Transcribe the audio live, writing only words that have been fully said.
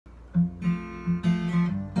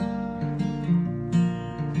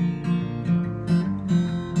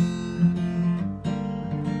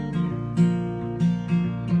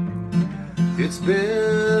It's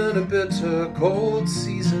been a bitter cold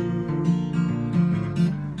season,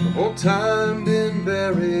 the whole time been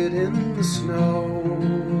buried in the snow.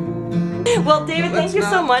 Well, David, thank you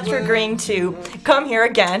so much for agreeing to come here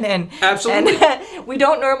again. And absolutely. And we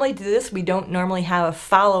don't normally do this. We don't normally have a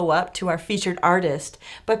follow-up to our featured artist.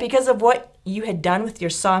 But because of what you had done with your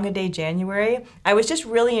Song a Day January, I was just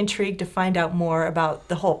really intrigued to find out more about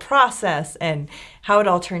the whole process and how it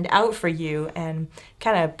all turned out for you, and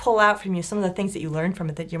kind of pull out from you some of the things that you learned from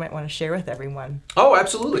it that you might want to share with everyone. Oh,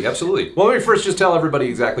 absolutely, absolutely. Well, let me first just tell everybody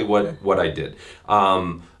exactly what I did.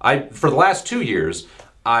 For the last 2 years,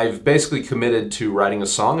 I've basically committed to writing a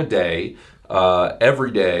song a day,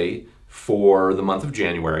 every day for the month of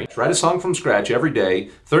January. Write a song from scratch every day,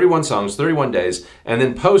 31 songs, 31 days, and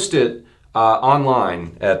then post it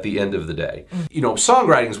online at the end of the day. You know,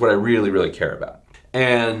 songwriting is what I really, really care about.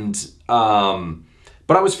 And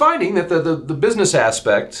but I was finding that the business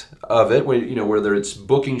aspect of it, you know, whether it's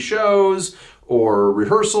booking shows or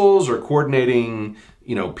rehearsals or coordinating,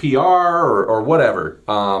 you know, PR or whatever,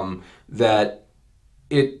 that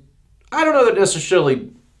I don't know that it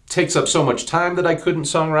necessarily takes up so much time that I couldn't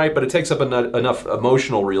songwrite, but it takes up enough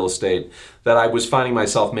emotional real estate that I was finding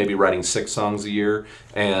myself maybe writing 6 songs a year,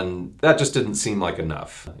 and that just didn't seem like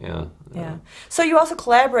enough. Yeah. Yeah. So you also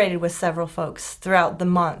collaborated with several folks throughout the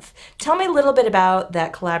month. Tell me a little bit about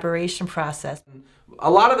that collaboration process.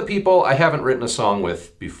 A lot of the people I haven't written a song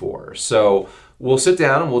with before, so we'll sit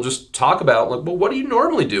down and we'll just talk about, like, well, what do you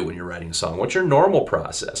normally do when you're writing a song? What's your normal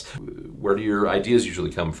process? Where do your ideas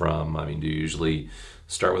usually come from? I mean, do you usually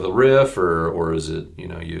start with a riff, or is it, you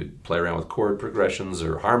know, you play around with chord progressions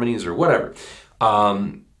or harmonies or whatever,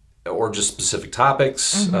 or just specific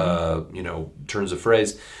topics, you know, turns of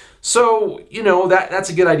phrase. So, you know, that's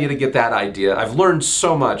a good idea to get that idea. I've learned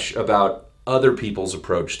so much about other people's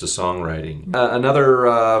approach to songwriting.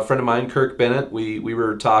 Another friend of mine, Kirk Bennett, we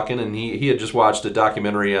were talking, and he had just watched a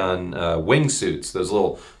documentary on wingsuits, those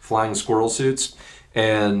little flying squirrel suits,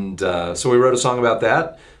 and so we wrote a song about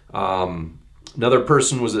that. Another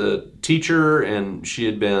person was a teacher, and she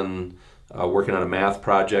had been working on a math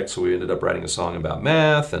project, so we ended up writing a song about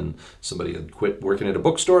math, and somebody had quit working at a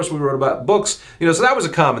bookstore, so we wrote about books. You know, so that was a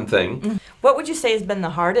common thing. What would you say has been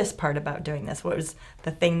the hardest part about doing this? What was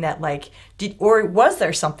the thing that, like, or was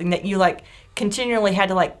there something that you, like, continually had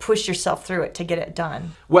to, like, push yourself through it to get it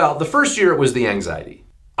done? Well, the first year it was the anxiety.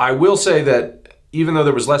 I will say that even though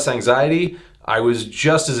there was less anxiety, I was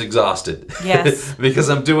just as exhausted. Yes.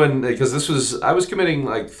 because I was committing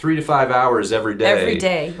like 3 to 5 hours every day. Every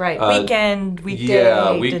day, right. Weekend, weekday.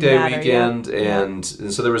 Yeah, weekday, weekend, and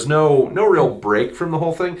so there was no real break from the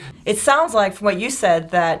whole thing. It sounds like, from what you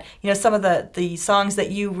said, that, you know, some of the songs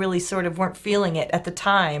that you really sort of weren't feeling it at the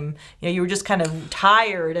time, you know, you were just kind of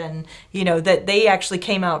tired, and, you know, that they actually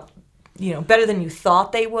came out, you know, better than you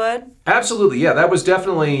thought they would? Absolutely, yeah. That was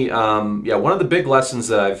definitely, yeah, one of the big lessons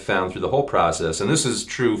that I've found through the whole process, and this is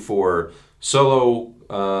true for solo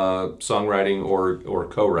songwriting or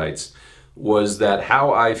co-writes, was that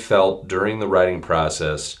how I felt during the writing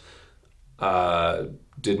process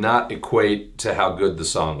did not equate to how good the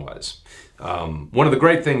song was. One of the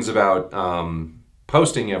great things about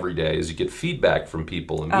posting every day is you get feedback from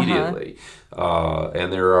people immediately,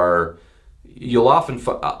 and there are...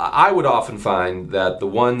 I would often find that the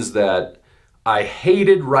ones that I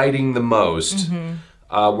hated writing the most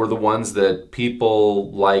were the ones that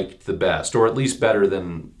people liked the best, or at least better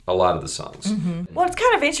than a lot of the songs. Well, it's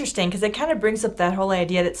kind of interesting because it kind of brings up that whole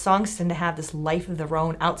idea that songs tend to have this life of their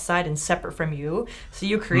own outside and separate from you. So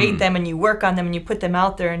you create them and you work on them and you put them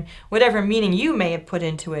out there, and whatever meaning you may have put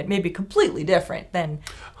into it may be completely different than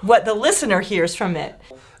what the listener hears from it.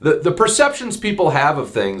 The perceptions people have of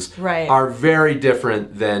things are very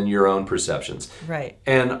different than your own perceptions. Right.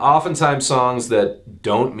 And oftentimes songs that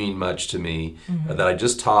don't mean much to me, that I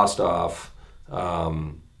just tossed off,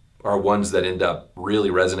 are ones that end up really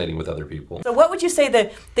resonating with other people. So what would you say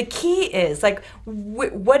the key is? Like,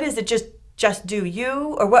 what is it? Just do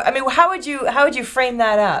you, or what? I mean, how would you frame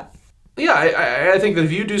that up? Yeah, I think that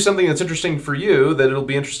if you do something that's interesting for you, that it'll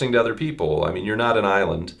be interesting to other people. I mean, you're not an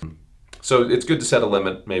island. So it's good to set a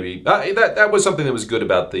limit, maybe. That was something that was good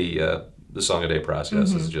about the Song a Day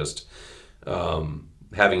process, is just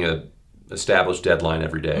having a established deadline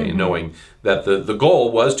every day, and knowing that the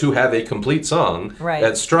goal was to have a complete song,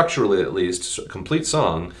 Right. structurally at least, a complete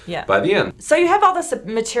song Yeah. by the end. So you have all this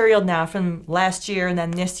material now from last year and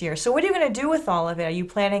then this year. So what are you going to do with all of it? Are you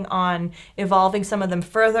planning on evolving some of them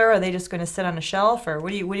further? Or are they just going to sit on a shelf? Or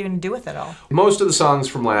what are you going to do with it all? Most of the songs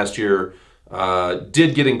from last year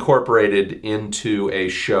did get incorporated into a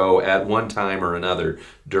show at one time or another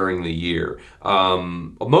during the year.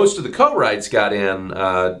 Most of the co-writes got in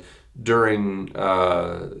during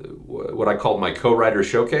what I called my co-writer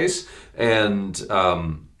showcase, and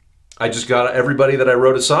I just got everybody that I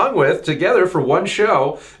wrote a song with together for one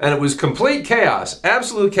show, and it was complete chaos,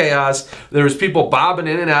 absolute chaos. There was people bobbing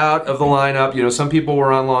in and out of the lineup. You know, some people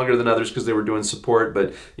were on longer than others because they were doing support,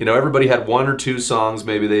 but you know, everybody had one or two songs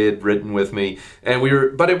maybe they had written with me, and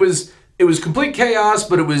but it was complete chaos,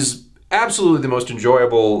 but it was absolutely the most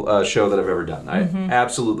enjoyable show that I've ever done. I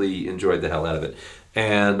absolutely enjoyed the hell out of it.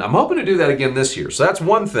 And I'm hoping to do that again this year. So that's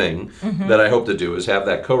one thing that I hope to do, is have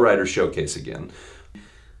that co-writer showcase again.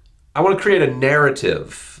 I want to create a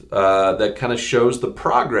narrative that kind of shows the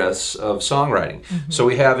progress of songwriting. So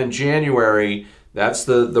we have in January, that's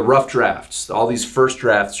the rough drafts. All these first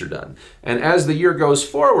drafts are done. And as the year goes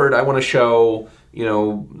forward, I want to show, you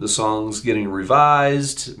know, the songs getting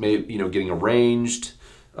revised, maybe, you know, getting arranged.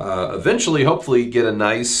 Eventually, hopefully, get a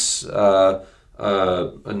nice kind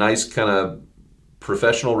of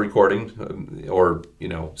professional recording, or you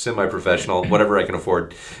know, semi-professional, whatever I can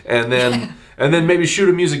afford, and then maybe shoot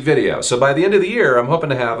a music video. So by the end of the year, I'm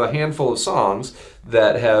hoping to have a handful of songs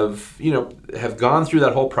that have gone through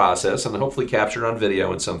that whole process, and hopefully captured on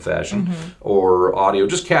video in some fashion, or audio,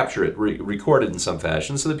 just capture it, recorded in some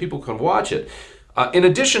fashion, so that people can watch it. In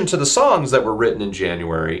addition to the songs that were written in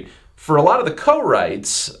January, for a lot of the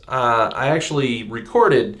co-writes, I actually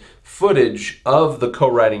recorded footage of the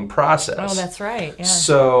co-writing process. Oh, that's right. Yeah.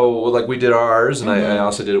 So, like, we did ours, and I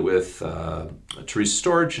also did it with Teresa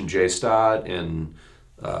Storch and Jay Stott and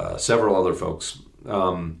several other folks.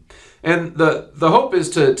 And the hope is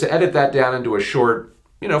to edit that down into a short,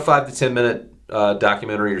 5 to 10 minute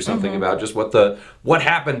documentary or something about just what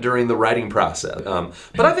happened during the writing process.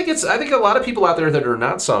 But I think a lot of people out there that are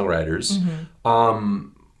not songwriters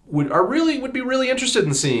would be really interested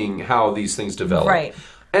in seeing how these things develop. Right.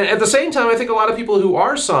 And at the same time, I think a lot of people who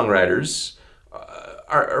are songwriters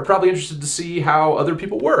are probably interested to see how other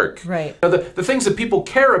people work. Right. The things that people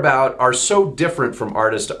care about are so different from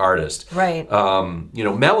artist to artist. Right.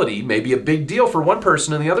 Melody may be a big deal for one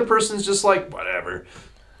person, and the other person's just like, whatever.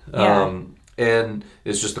 Yeah. And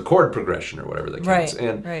it's just the chord progression or whatever that counts.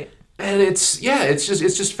 Right. And it's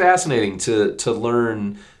just fascinating to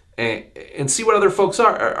learn and see what other folks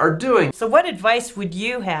are doing. So what advice would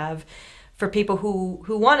you have for people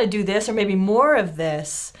who want to do this, or maybe more of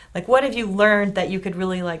this? Like, what have you learned that you could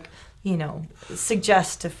really,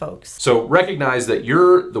 suggest to folks? So recognize that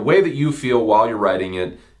the way that you feel while you're writing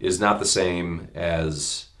it is not the same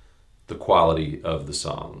as the quality of the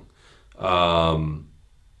song.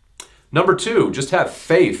 Number 2, just have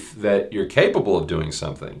faith that you're capable of doing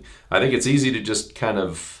something. I think it's easy to just kind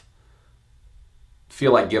of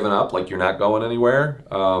feel like giving up, like you're not going anywhere.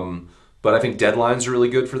 But I think deadlines are really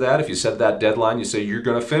good for that. If you set that deadline, you say you're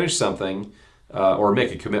going to finish something, or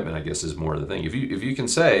make a commitment, I guess is more the thing. If you can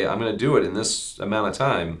say, I'm going to do it in this amount of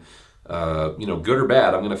time, good or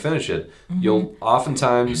bad, I'm going to finish it, you'll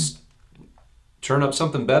oftentimes turn up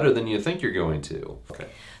something better than you think you're going to. Okay.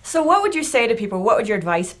 So what would you say to people? What would your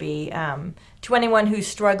advice be to anyone who's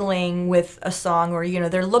struggling with a song, or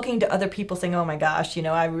they're looking to other people saying, oh my gosh,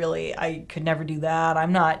 I could never do that.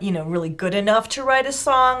 I'm not really good enough to write a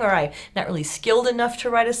song, or I'm not really skilled enough to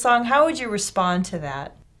write a song. How would you respond to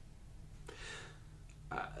that?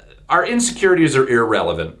 Our insecurities are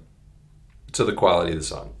irrelevant to the quality of the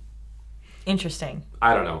song. Interesting.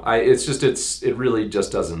 I don't know. It really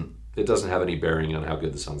just doesn't have any bearing on how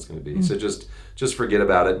good the song's going to be. So just forget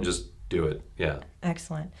about it and just do it. Yeah.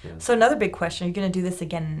 Excellent. Yeah. So another big question, are you going to do this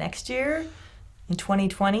again next year, in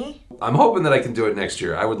 2020? I'm hoping that I can do it next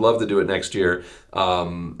year. I would love to do it next year.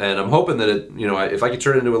 And I'm hoping that if I could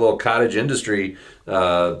turn it into a little cottage industry,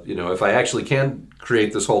 if I actually can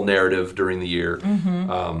create this whole narrative during the year,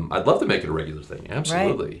 I'd love to make it a regular thing.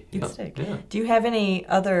 Absolutely. Right. Yeah. Do you have any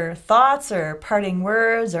other thoughts or parting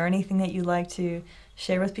words or anything that you'd like to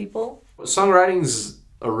share with people? Songwriting's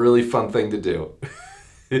a really fun thing to do.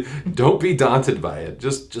 Don't be daunted by it.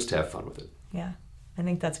 Just have fun with it. Yeah, I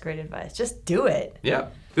think that's great advice. Just do it. Yeah.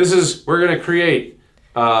 We're going to create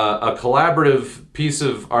a collaborative piece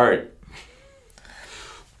of art.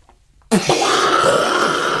 That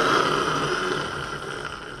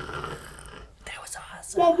was awesome.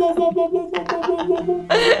 Bye,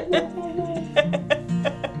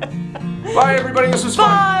 everybody. This was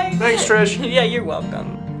Bye. fun. Thanks, Trish. Yeah, you're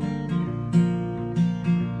welcome.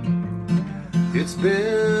 It's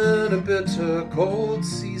been a bitter cold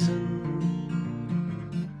season.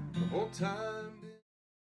 The whole time.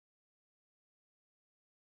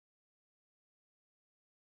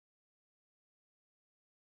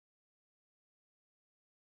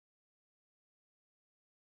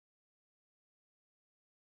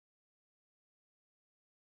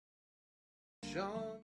 Sean.